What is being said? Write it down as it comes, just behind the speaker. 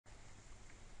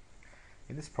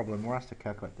In this problem, we're asked to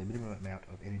calculate the minimum amount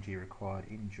of energy required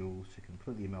in joules to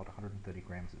completely melt 130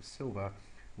 grams of silver,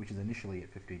 which is initially at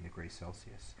 15 degrees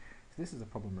Celsius. So this is a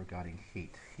problem regarding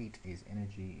heat. Heat is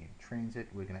energy in transit.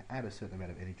 We're going to add a certain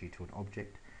amount of energy to an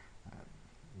object.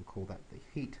 We'll call that the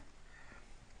heat.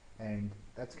 And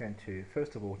that's going to,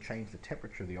 first of all, change the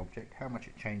temperature of the object. How much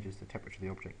it changes the temperature of the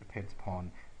object depends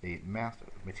upon the mass of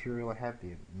the material I have,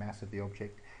 the mass of the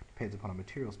object, depends upon a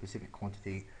material-specific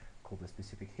quantity called the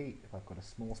specific heat. If I've got a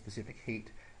small specific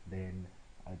heat, then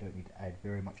I don't need to add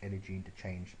very much energy in to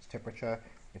change its temperature.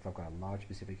 If I've got a large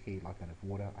specific heat, like that of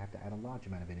water, I have to add a large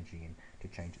amount of energy in to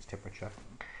change its temperature.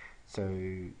 So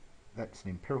that's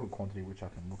an empirical quantity which I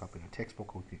can look up in a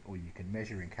textbook, or you can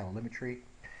measure in calorimetry.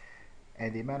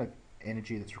 And the amount of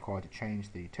energy that's required to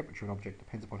change the temperature of an object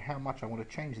depends upon how much I want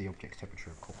to change the object's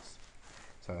temperature, of course.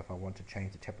 So if I want to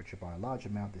change the temperature by a large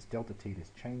amount, this delta T, this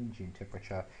change in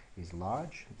temperature, is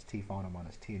large. It's T final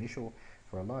minus T initial.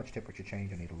 For a large temperature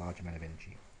change, I need a large amount of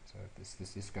energy. So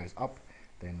if this goes up,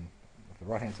 then if the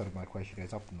right-hand side of my equation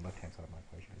goes up, then the left-hand side of my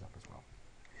equation goes up as well.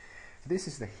 So this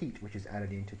is the heat which is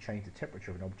added in to change the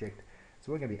temperature of an object.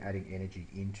 So we're going to be adding energy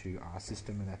into our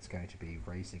system, and that's going to be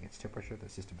raising its temperature. The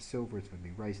system's silver is going to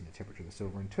be raising the temperature of the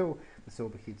silver until the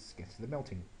silver gets to the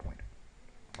melting point.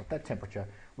 At that temperature,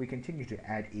 we continue to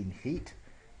add in heat.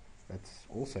 That's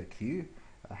also Q.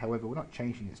 However, we're not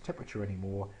changing its temperature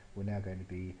anymore. We're now going to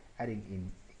be adding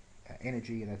in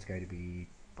energy, and that's going to be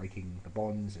breaking the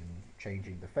bonds and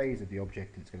changing the phase of the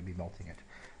object, and it's going to be melting it.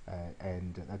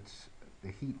 And that's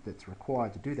the heat that's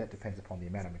required to do that depends upon the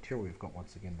amount of material we've got,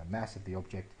 once again, the mass of the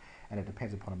object, and it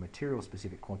depends upon a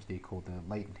material-specific quantity called the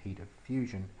latent heat of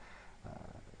fusion.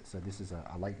 So this is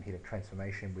a latent heat of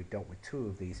transformation. We've dealt with two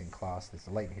of these in class. There's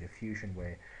the latent heat of fusion,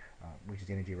 which is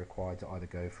energy required to either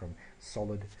go from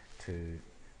solid to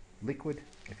liquid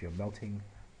if you're melting,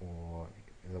 or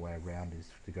the other way around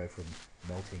is to go from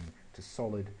melting to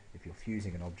solid. If you're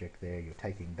fusing an object there, you're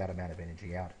taking that amount of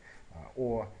energy out.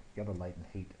 Or the other latent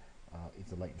heat is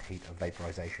the latent heat of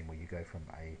vaporization, where you go from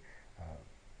a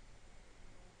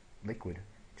liquid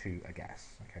to a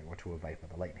gas, okay, or to a vapor,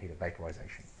 the latent heat of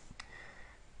vaporization.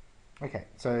 Okay,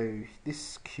 so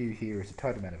this Q here is the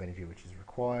total amount of energy which is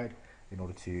required in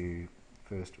order to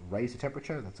first raise the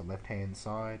temperature, that's the left-hand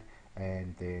side,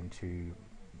 and then to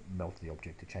melt the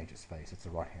object to change its phase, that's the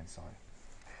right-hand side.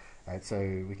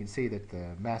 So we can see that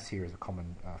the mass here is a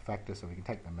common factor, so we can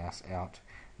take the mass out.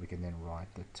 We can then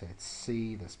write that it's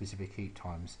C, the specific heat,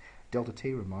 times delta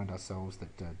T. Remind ourselves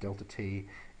that delta T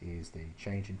is the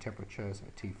change in temperature, so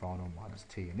T final minus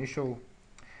T initial.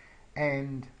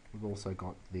 And we've also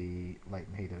got the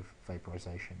latent heat of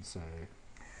vaporization. So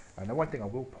now one thing I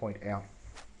will point out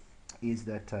is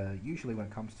that usually when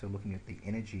it comes to looking at the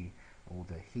energy or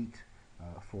the heat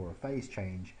for a phase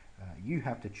change, you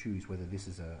have to choose whether this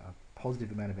is a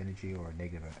positive amount of energy or a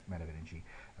negative amount of energy.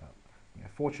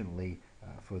 Fortunately,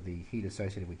 for the heat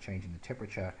associated with changing the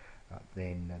temperature,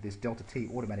 then this delta T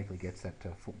automatically gets that,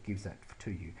 gives that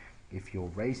to you. If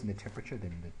you're raising the temperature,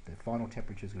 then the final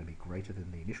temperature is going to be greater than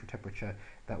the initial temperature.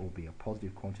 That will be a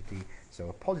positive quantity. So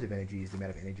a positive energy is the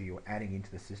amount of energy you're adding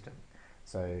into the system.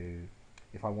 So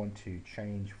if I want to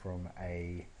change from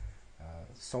a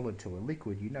solid to a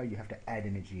liquid, you know you have to add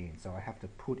energy in. So I have to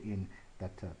put in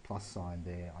that plus sign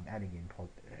there. I'm adding in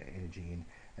energy in.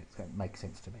 It's going to make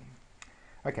sense to me.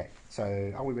 Okay,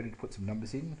 so are we ready to put some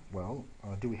numbers in? Well,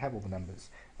 do we have all the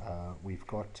numbers? We've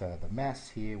got the mass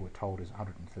here, we're told is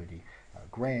 130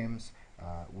 grams.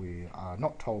 We are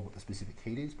not told what the specific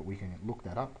heat is, but we can look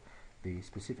that up. The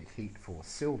specific heat for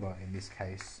silver, in this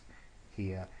case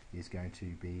here, is going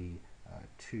to be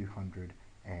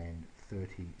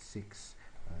 236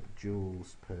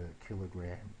 joules per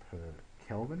kilogram per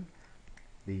Kelvin.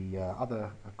 The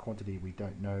other quantity we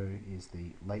don't know is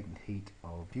the latent heat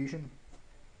of fusion.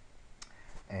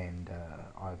 And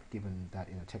I've given that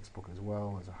in a textbook as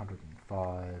well as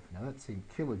 105. Now that's in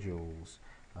kilojoules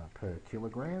per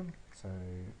kilogram, so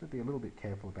have to be a little bit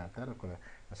careful about that. I've got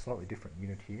a slightly different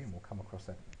unit here, and we'll come across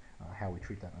that, how we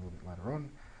treat that a little bit later on.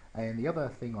 And the other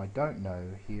thing I don't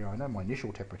know here, I know my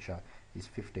initial temperature is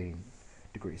 15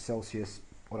 degrees Celsius.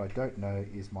 What I don't know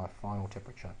is my final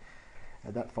temperature.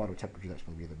 That final temperature is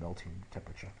actually the melting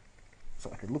temperature. So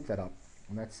I could look that up,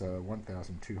 and that's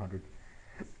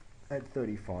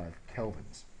 1,235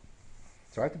 kelvins.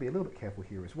 So I have to be a little bit careful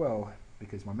here as well,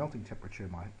 because my melting temperature,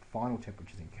 my final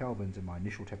temperature is in kelvins, and my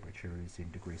initial temperature is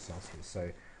in degrees Celsius.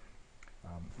 So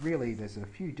really there's a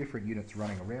few different units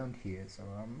running around here, so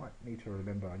I might need to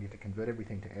remember I need to convert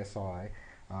everything to SI.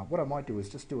 What I might do is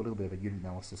just do a little bit of a unit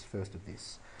analysis first of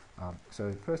this.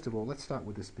 So first of all, let's start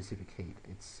with the specific heat.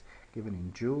 It's given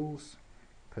in joules,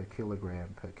 per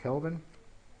kilogram per Kelvin.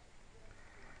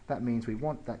 That means we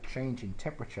want that change in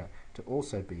temperature to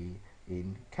also be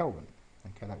in Kelvin.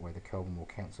 Okay, that way the Kelvin will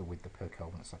cancel with the per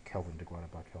Kelvin. It's like Kelvin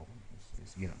divided by Kelvin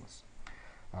is unitless.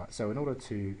 So in order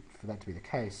for that to be the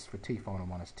case, for T final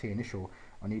minus T initial,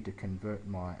 I need to convert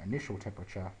my initial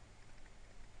temperature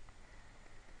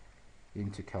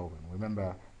into Kelvin.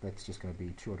 Remember, that's just going to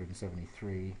be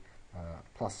 273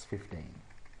 plus 15.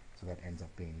 So that ends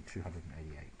up being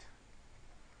 288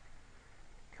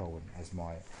 Kelvin as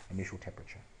my initial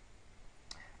temperature.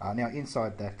 Now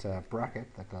inside that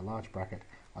bracket, that large bracket,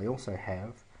 I also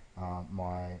have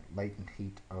my latent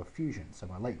heat of fusion. So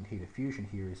my latent heat of fusion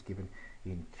here is given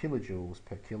in kilojoules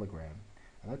per kilogram.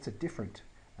 And that's a different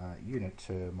unit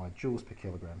to my joules per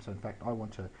kilogram. So in fact, I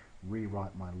want to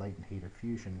rewrite my latent heat of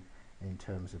fusion in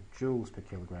terms of joules per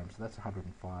kilogram. So that's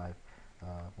 105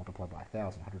 multiplied by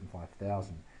 1,000,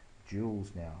 105,000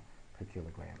 joules now per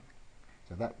kilogram.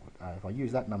 So that if I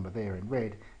use that number there in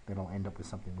red, then I'll end up with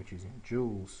something which is in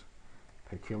joules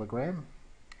per kilogram.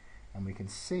 And we can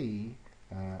see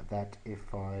that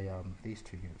if I, these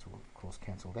two units will of course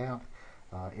cancelled out.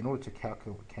 In order to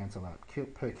cancel out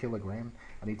per kilogram,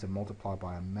 I need to multiply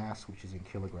by a mass which is in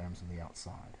kilograms on the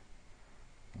outside.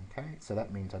 Okay, so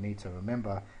that means I need to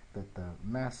remember that the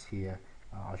mass here,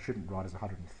 I shouldn't write as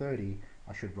 130,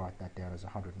 I should write that down as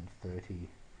 130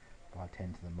 by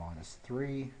 10 to the minus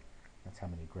 3. That's how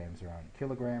many grams there are in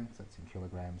kilograms, that's in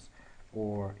kilograms.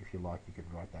 Or if you like, you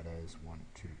could write that as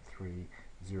 0.13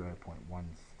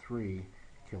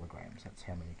 kilograms. That's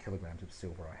how many kilograms of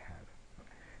silver I have.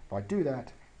 If I do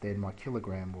that, then my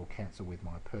kilogram will cancel with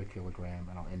my per kilogram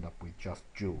and I'll end up with just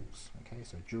joules. Okay,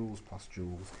 so joules plus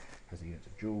joules has a unit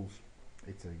of joules.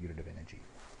 It's a unit of energy.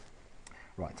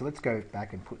 Right, so let's go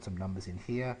back and put some numbers in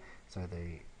here. So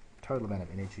the total amount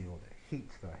of energy or the heat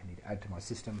that I need to add to my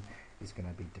system is going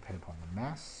to be dependent upon the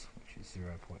mass, which is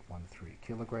 0.13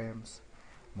 kilograms,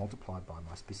 multiplied by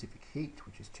my specific heat,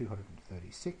 which is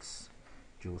 236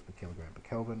 joules per kilogram per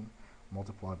Kelvin,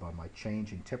 multiplied by my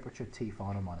change in temperature, T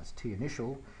final minus T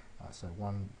initial, so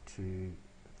 1, 2,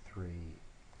 3,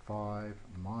 5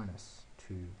 minus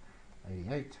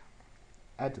 288.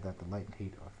 Add to that the latent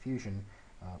heat of fusion,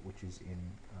 which is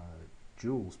in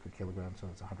joules per kilogram, so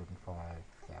it's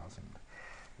 105,000.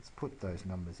 Let's put those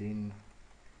numbers in.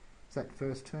 So that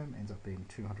first term ends up being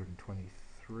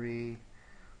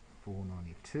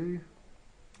 223,492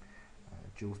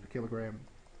 joules per kilogram,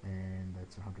 and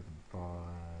that's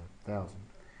 105,000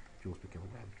 joules per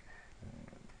kilogram.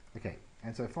 Okay,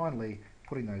 and so finally,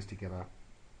 putting those together,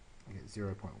 I get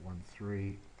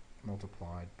 0.13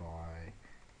 multiplied by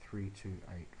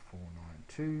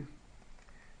 328492,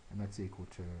 and that's equal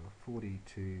to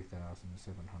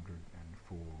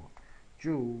 42,704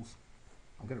 joules.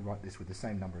 I'm going to write this with the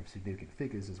same number of significant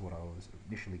figures as what I was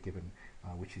initially given,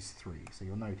 which is 3. So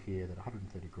you'll note here that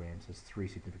 130 grams has 3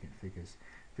 significant figures,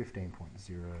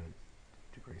 15.0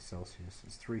 degrees Celsius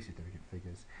is 3 significant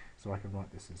figures, so I can write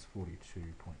this as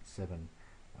 42.7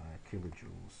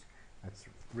 kilojoules. That's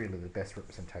really the best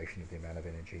representation of the amount of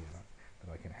energy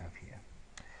that I can have here.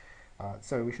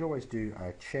 So we should always do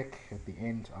a check at the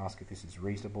end to ask if this is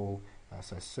reasonable.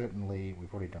 So certainly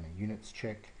we've already done a units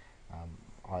check.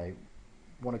 I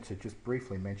wanted to just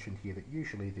briefly mention here that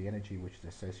usually the energy which is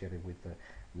associated with the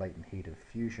latent heat of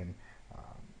fusion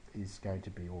is going to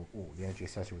be, or the energy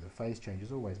associated with the phase change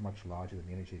is always much larger than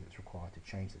the energy that's required to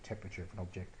change the temperature of an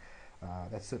object.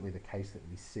 That's certainly the case that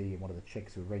we see in one of the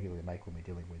checks we regularly make when we're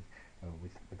dealing with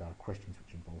regard to questions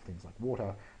which involve things like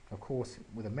water. Of course,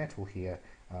 with a metal here,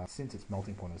 since its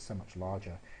melting point is so much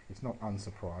larger, it's not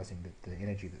unsurprising that the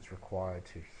energy that's required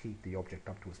to heat the object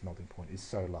up to its melting point is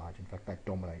so large. In fact, that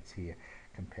dominates here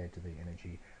compared to the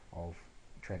energy of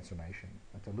transformation.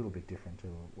 That's a little bit different to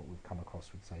what we've come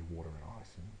across with, say, water and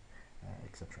ice and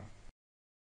etc.